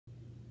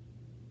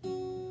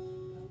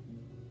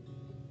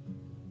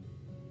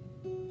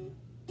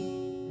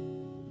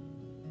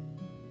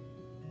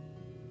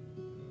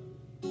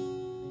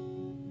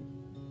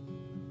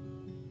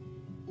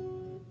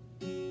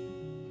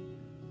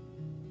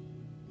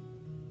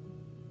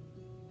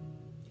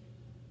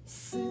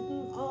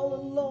Sitting all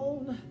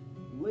alone,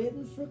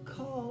 waiting for a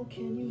call.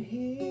 Can you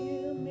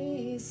hear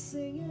me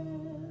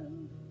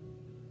singing?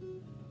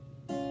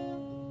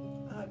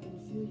 I can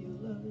feel you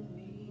loving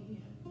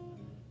me.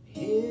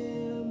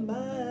 Hear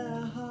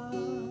my heart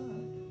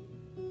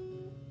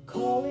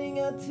calling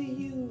out to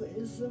you.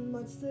 Is there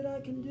much that I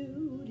can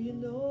do? Do you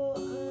know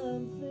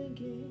I'm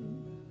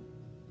thinking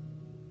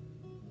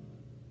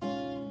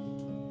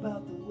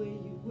about the way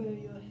you wear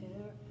your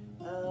hair?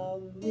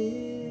 I'm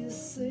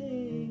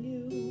missing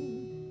you.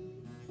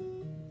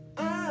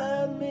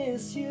 I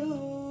miss you.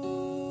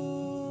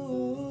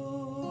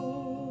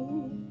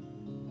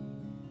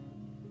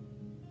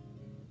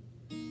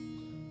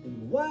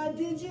 And why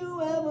did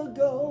you ever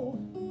go?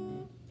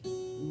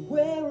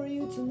 Where are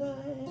you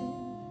tonight?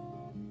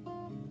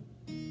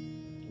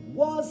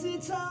 Was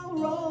it all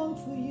wrong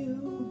for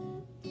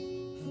you?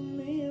 For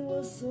me it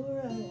was so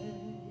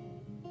right.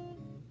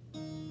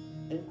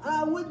 And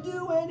I would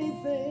do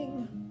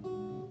anything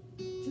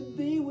to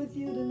be with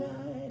you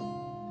tonight.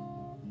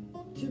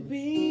 To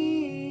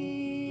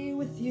be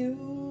with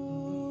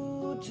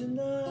you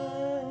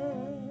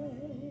tonight.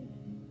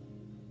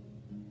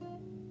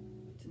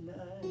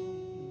 Tonight.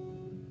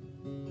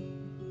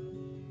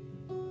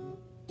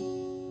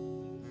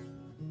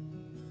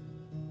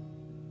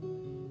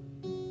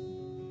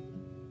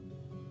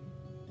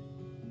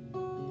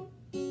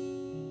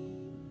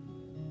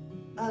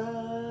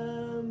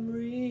 I'm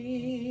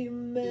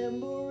remembering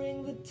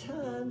the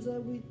times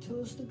that we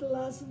toast a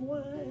glass of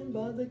wine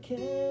by the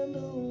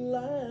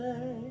candlelight,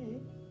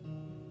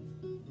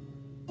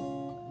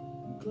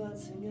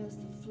 glancing as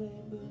the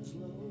flame burns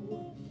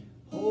low,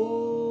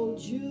 hold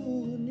you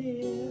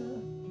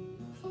near.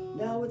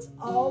 Now it's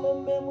all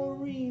a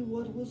memory,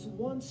 what was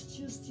once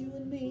just you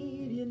and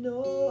me. Do you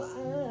know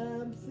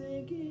I'm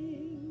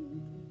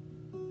thinking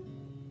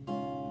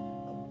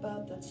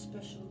about that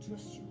special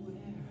dress you wear?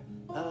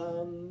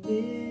 I'm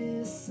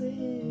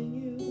missing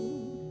you.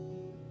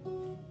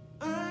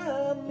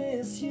 I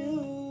miss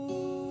you.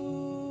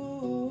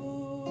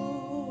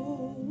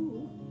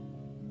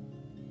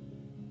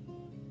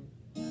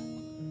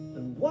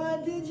 And why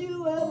did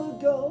you ever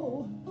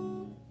go?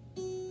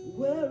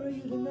 Where are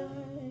you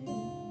tonight?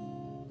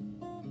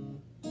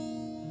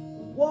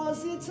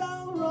 Was it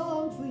all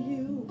wrong for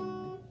you?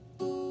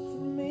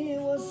 For me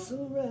it was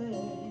so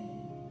right.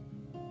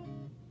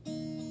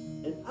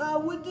 And I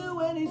would do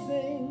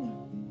anything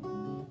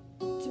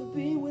to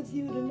be with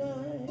you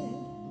tonight.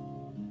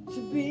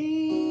 To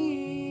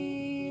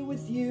be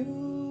with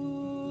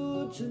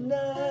you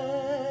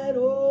tonight.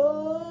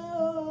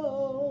 Oh,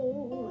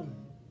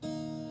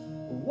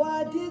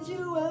 why did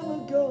you ever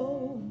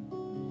go?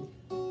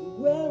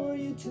 Where are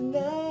you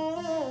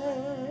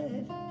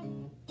tonight?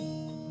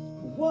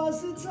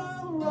 Was it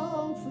all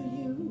wrong for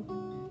you?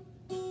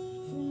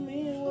 For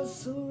me it was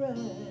so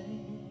right.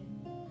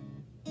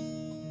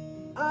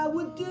 I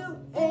would do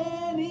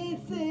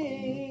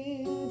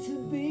anything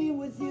to be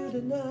with you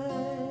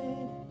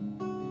tonight.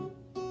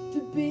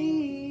 To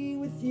be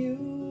with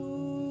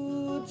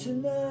you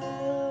tonight.